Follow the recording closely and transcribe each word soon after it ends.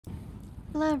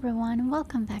Hello everyone,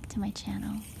 welcome back to my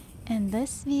channel. In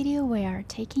this video, we are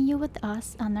taking you with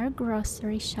us on our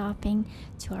grocery shopping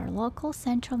to our local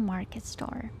central market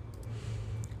store.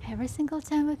 Every single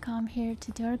time we come here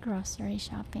to do our grocery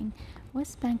shopping, we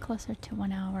spend closer to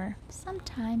 1 hour,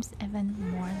 sometimes even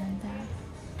more than that.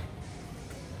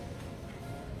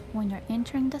 When you're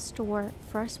entering the store,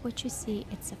 first what you see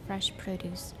is a fresh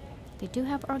produce. They do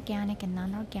have organic and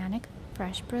non-organic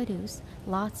fresh produce,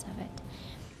 lots of it.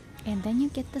 And then you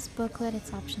get this booklet.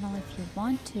 It's optional if you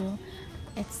want to.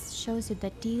 It shows you the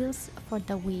deals for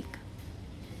the week.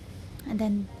 And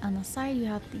then on the side you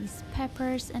have these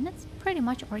peppers, and it's pretty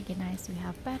much organized. We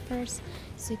have peppers,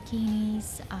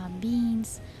 zucchinis,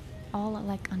 beans, all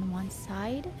like on one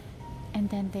side. And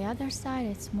then the other side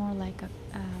it's more like a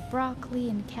broccoli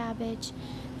and cabbage.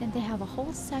 Then they have a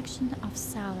whole section of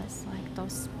salads, like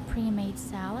those pre-made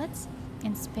salads,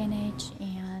 and spinach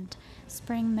and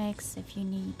spring mix if you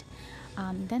need.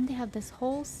 Then they have this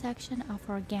whole section of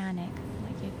organic,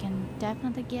 like you can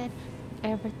definitely get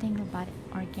everything about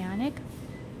organic.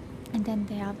 And then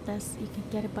they have this, you can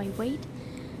get it by weight.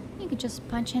 You can just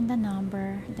punch in the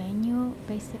number, then you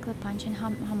basically punch in how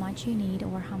much you need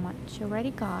or how much you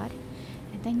already got,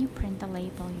 and then you print the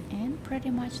label, and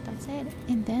pretty much that's it.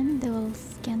 And then they will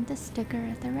scan the sticker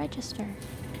at the register.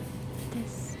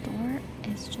 This store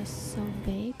is just so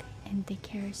big and they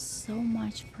carry so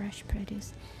much fresh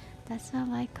produce. That's why I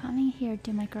like coming here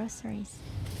to my groceries.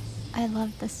 I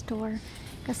love the store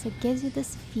because it gives you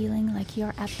this feeling like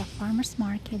you're at the farmer's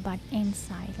market but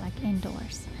inside, like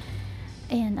indoors.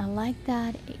 And I like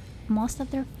that most of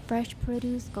their fresh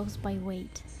produce goes by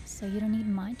weight, so you don't need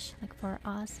much. Like for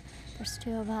us, there's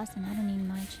two of us and I don't need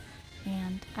much,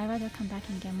 and I'd rather come back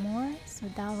and get more, so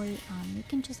that way you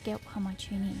can just get how much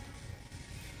you need.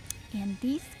 And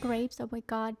these grapes that we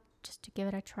got, just to give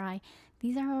it a try,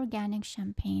 these are organic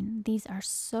champagne. These are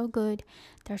so good.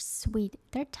 They're sweet,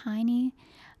 they're tiny,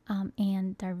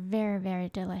 and they're very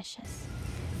delicious.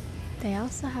 They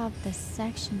also have this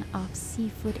section of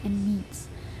seafood and meats.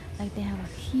 Like they have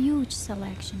a huge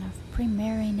selection of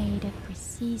pre-marinated,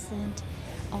 pre-seasoned,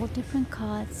 all different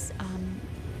cuts,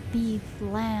 beef,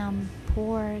 lamb,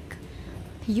 pork,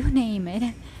 you name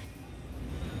it.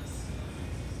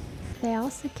 They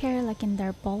also carry, like in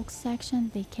their bulk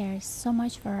section, they carry so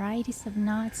much varieties of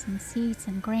nuts and seeds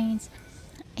and grains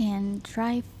and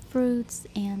dry fruits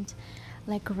and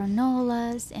like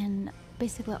granolas and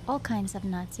basically all kinds of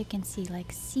nuts. You can see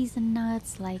like seasoned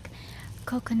nuts, like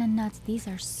coconut nuts. These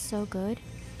are so good.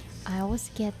 I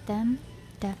always get them.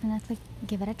 Definitely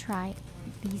give it a try.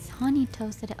 These honey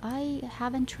toasted, I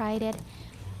haven't tried it,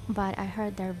 but I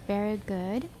heard they're very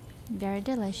good, very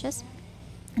delicious.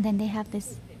 And then they have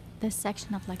this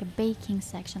section of like a baking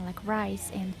section, like rice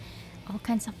and all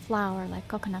kinds of flour, like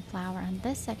coconut flour. And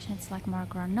this section it's like more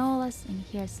granolas, and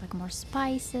here it's like more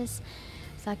spices.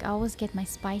 It's like I always get my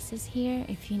spices here.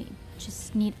 If you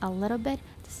just need a little bit,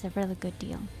 this is a really good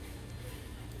deal.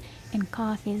 And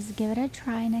coffees, give it a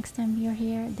try next time you're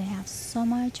here. They have so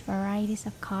much varieties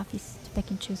of coffees to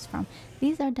pick and choose from.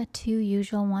 These are the two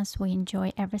usual ones we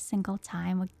enjoy every single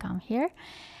time we come here.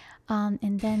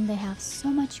 And then they have so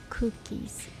much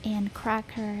cookies and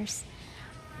crackers.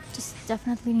 Just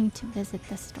definitely need to visit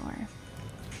the store.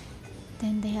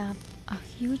 Then they have a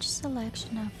huge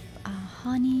selection of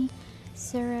honey,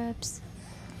 syrups,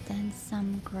 then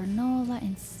some granola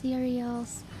and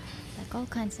cereals, like all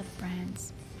kinds of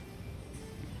brands.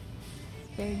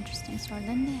 Very interesting store.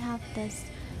 Then they have this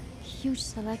huge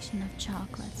selection of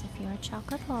chocolates. If you're a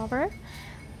chocolate lover,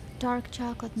 dark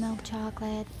chocolate, milk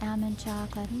chocolate, almond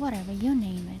chocolate, whatever, you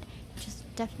name it. You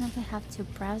just definitely have to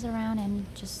browse around and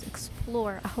just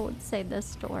explore, I would say, this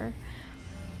store.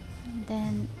 And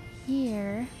then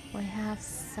here we have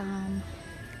some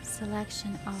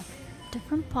selection of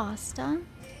different pasta.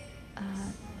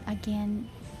 Again,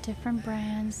 different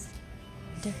brands,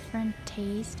 different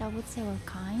taste, I would say, or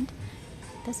kind.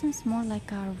 This one's more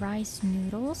like rice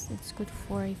noodles. It's good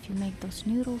for if you make those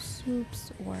noodle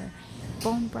soups or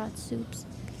bone broth soups.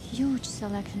 Huge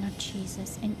selection of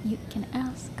cheeses, and you can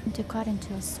ask to cut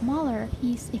into a smaller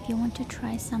piece if you want to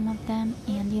try some of them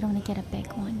and you don't want to get a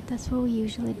big one. That's what we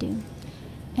usually do.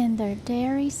 In their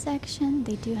dairy section,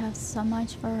 they do have so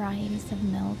much varieties of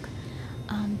milk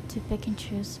to pick and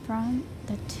choose from.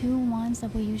 The two ones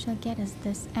that we usually get is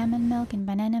this almond milk and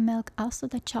banana milk, also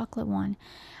the chocolate one.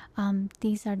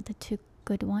 These are the two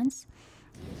good ones.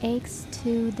 Eggs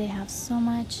too, they have so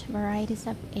much varieties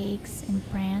of eggs and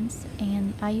brands,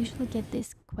 and I usually get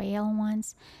these quail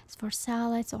ones. It's for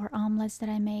salads or omelets that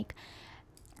I make.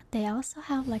 They also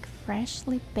have like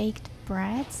freshly baked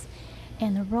breads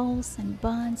and rolls and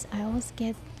buns. I always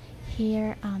get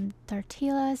here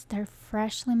tortillas. They're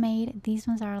freshly made. These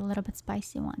ones are a little bit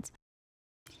spicy ones.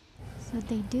 So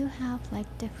they do have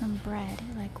like different bread,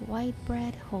 like white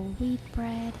bread, whole wheat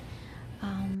bread,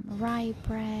 rye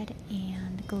bread,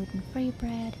 and gluten-free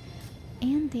bread.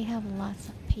 And they have lots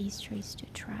of pastries to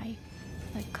try,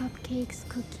 like cupcakes,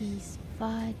 cookies,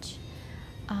 fudge,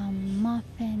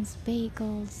 muffins,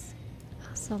 bagels.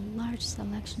 Also, large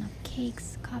selection of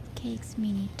cakes, cupcakes,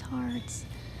 mini tarts,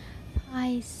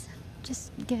 pies.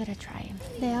 Just give it a try.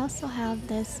 They also have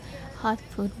this hot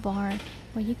food bar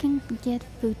where you can get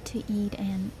food to eat,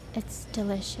 and it's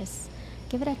delicious.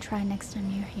 Give it a try next time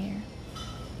you're here.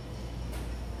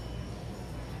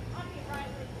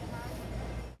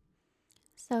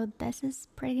 So this is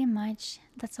pretty much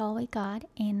that's all we got,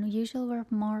 and usually we're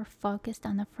more focused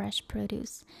on the fresh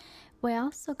produce. We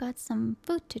also got some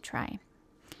food to try,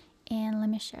 and let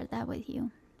me share that with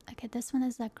you. Okay, this one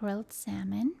is a grilled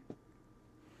salmon.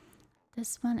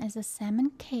 This one is a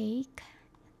salmon cake.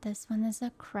 This one is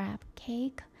a crab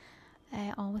cake.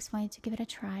 I always wanted to give it a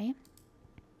try.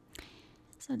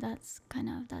 So that's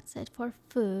it for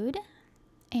food.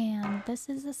 And this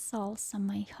is a salsa,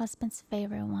 my husband's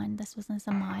favorite one. This was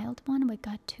a mild one. We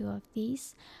got 2 of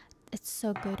these. It's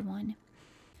so good one.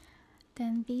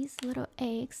 Then these little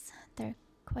eggs, they're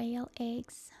quail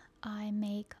eggs. I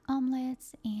make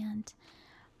omelets, and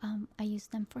I use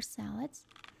them for salads.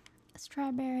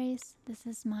 Strawberries, this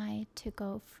is my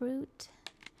to-go fruit.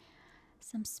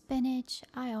 Some spinach.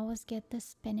 I always get the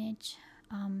spinach.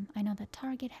 I know that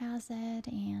Target has it,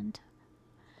 and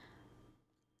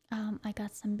I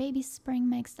got some baby spring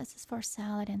mix. This is for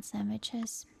salad and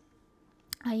sandwiches.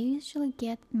 I usually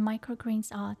get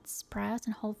microgreens at Sprouts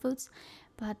and Whole Foods,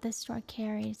 but this store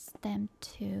carries them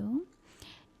too.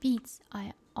 Beets,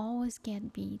 I always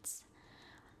get beets.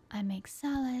 I make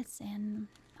salads and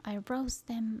I roast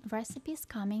them. Recipe is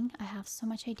coming. I have so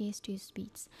much ideas to use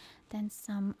beets. Then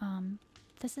some,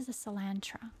 this is a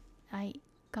cilantro. I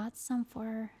got some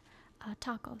for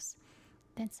tacos.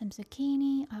 Then some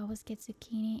zucchini. I always get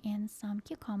zucchini and some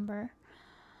cucumber.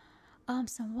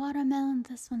 Some watermelon.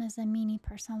 This one is a mini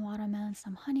person watermelon.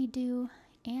 Some honeydew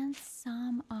and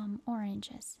some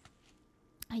oranges.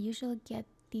 I usually get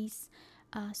these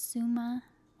Suma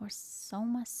or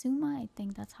Suma. I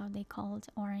think that's how they call it,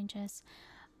 oranges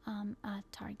at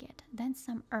Target. Then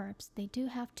some herbs. They do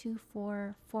have 2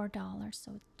 for $4,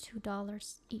 so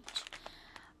 $2 each.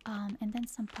 And then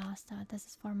some pasta. This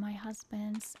is for my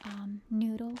husband's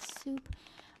noodle soup.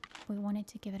 We wanted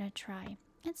to give it a try.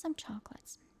 And some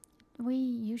chocolates. We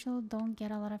usually don't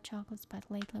get a lot of chocolates, but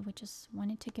lately we just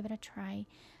wanted to give it a try.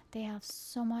 They have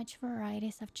so much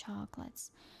varieties of chocolates.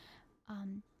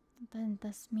 Then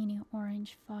this mini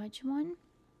orange fudge one,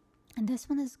 and this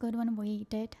one is good one. We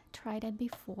did tried it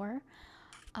before,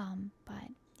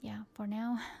 but yeah, for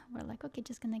now we're like, okay,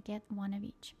 just gonna get one of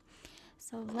each.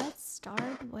 So let's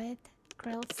start with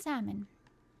grilled salmon.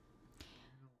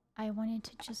 I wanted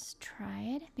to just try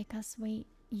it because we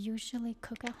usually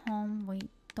cook at home. We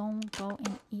don't go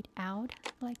and eat out,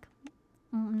 like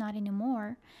not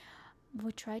anymore.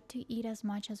 We try to eat as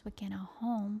much as we can at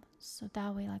home, so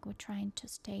that way like we're trying to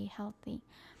stay healthy.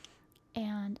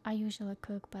 And I usually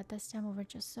cook, but this time we were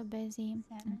just so busy,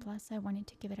 and plus I wanted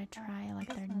to give it a try.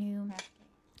 Like they're new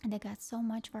and they got so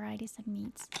much varieties of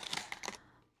meats,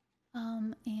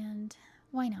 and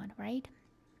why not, right?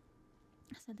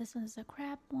 So this one is a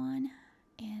crab one,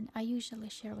 and I usually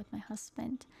share with my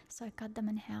husband, so I cut them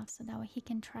in half so that way he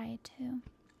can try it too.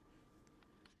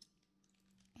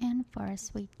 And for a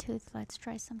sweet tooth, let's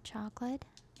try some chocolate.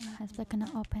 My husband gonna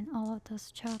open all of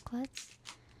those chocolates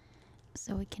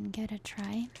so we can get a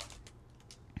try.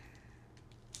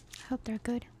 Hope they're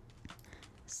good.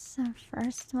 So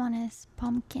first one is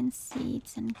pumpkin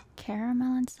seeds and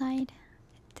caramel inside,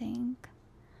 I think.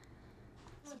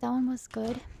 So that one was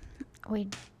good. We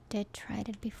did try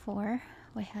it before.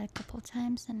 We had a couple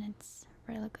times and it's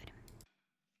really good.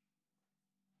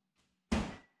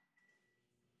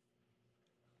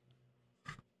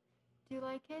 Do you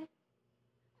like it?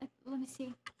 Let me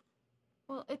see.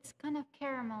 Well, it's kind of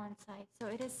caramel inside, so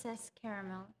it is says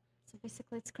caramel. So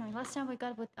basically, it's creamy. Last time we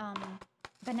got with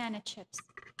banana chips.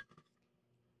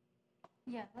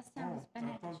 Yeah, last time was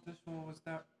banana. I thought this one was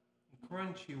that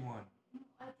crunchy one. No,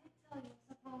 I did tell you.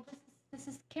 Well, this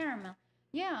is caramel.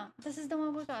 Yeah, this is the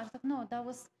one we got. I was like, no, that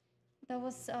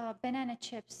was banana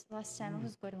chips last time. It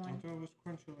was a good I one. thought it was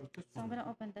crunchy like this So I'm one. gonna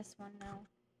open this one now.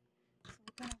 So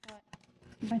we kind of got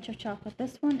a bunch of chocolate.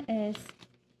 This one is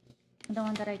the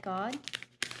one that I got.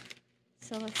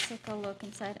 So let's take a look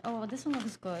inside. Oh, this one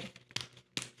looks good.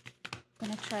 I'm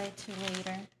gonna try it too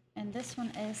later. And this one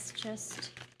is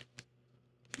just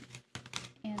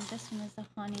this one is the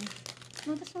honey.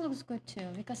 No, this one looks good too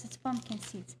because it's pumpkin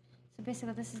seeds. So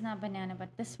basically this is not banana, but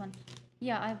this one,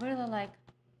 yeah, I really like.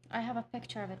 I have a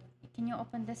picture of it. Can you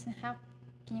open this in half?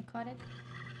 Can you cut it?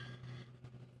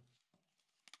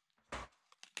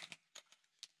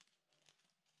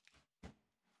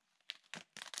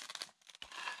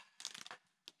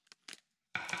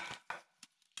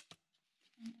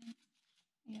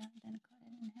 Yeah, then cut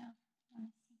it in half. Let me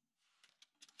see.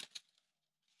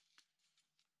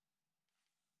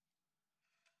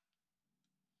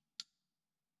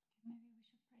 Maybe we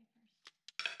should pray first.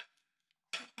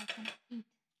 So I can eat.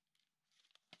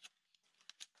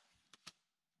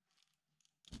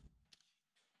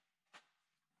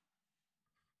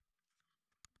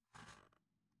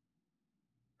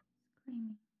 It's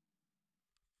creamy.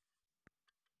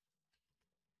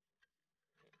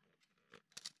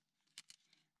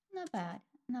 Not bad,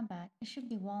 not bad. It should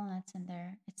be walnuts in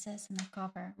there. It says in the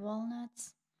cover,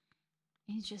 walnuts.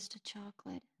 It's just a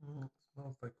chocolate. It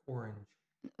smells like orange.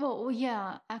 Well,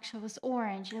 yeah, actually, it was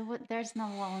orange. There's no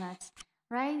walnuts,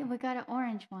 right? We got an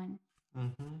orange one.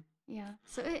 Mm-hmm. Yeah,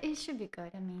 so it should be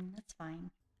good. I mean, that's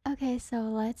fine. Okay, so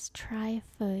let's try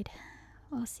food.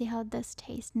 We'll see how this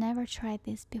tastes. Never tried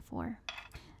this before.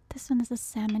 This one is a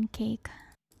salmon cake.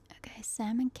 Okay,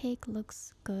 salmon cake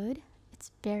looks good.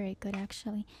 It's very good,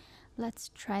 actually. Let's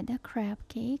try the crab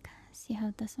cake. See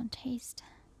how this one tastes.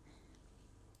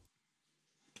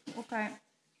 Okay,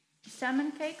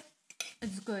 salmon cake,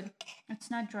 it's good.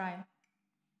 It's not dry.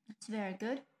 It's very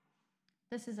good.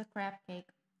 This is a crab cake.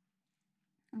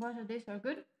 Both of these are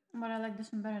good, but I like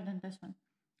this one better than this one.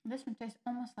 This one tastes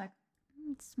almost like...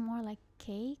 It's more like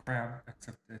cake. Crab,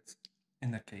 except it's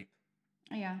in the cake.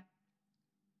 Yeah.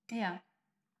 Yeah.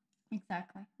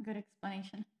 Exactly. Good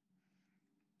explanation.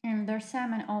 And their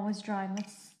salmon always dry.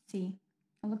 Let's see.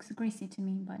 It looks greasy to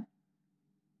me, but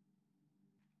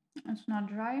it's not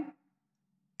dry.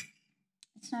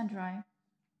 It's not dry,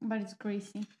 but it's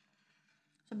greasy.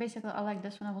 So basically, I like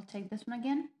this one. I will take this one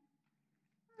again.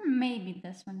 Maybe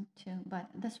this one too, but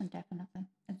this one definitely.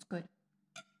 It's good.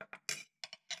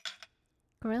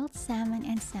 Grilled salmon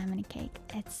and salmon cake.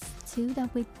 It's two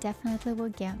that we definitely will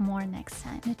get more next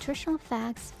time. Nutritional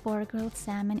facts for grilled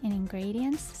salmon and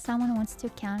ingredients. Someone wants to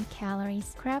count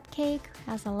calories. Crab cake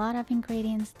has a lot of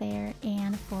ingredients there,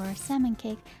 and for salmon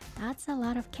cake, that's a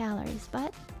lot of calories,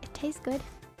 but it tastes good.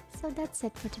 So that's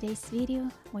it for today's video.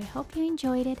 We hope you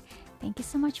enjoyed it. Thank you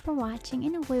so much for watching,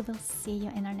 and we will see you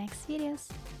in our next videos.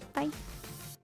 Bye!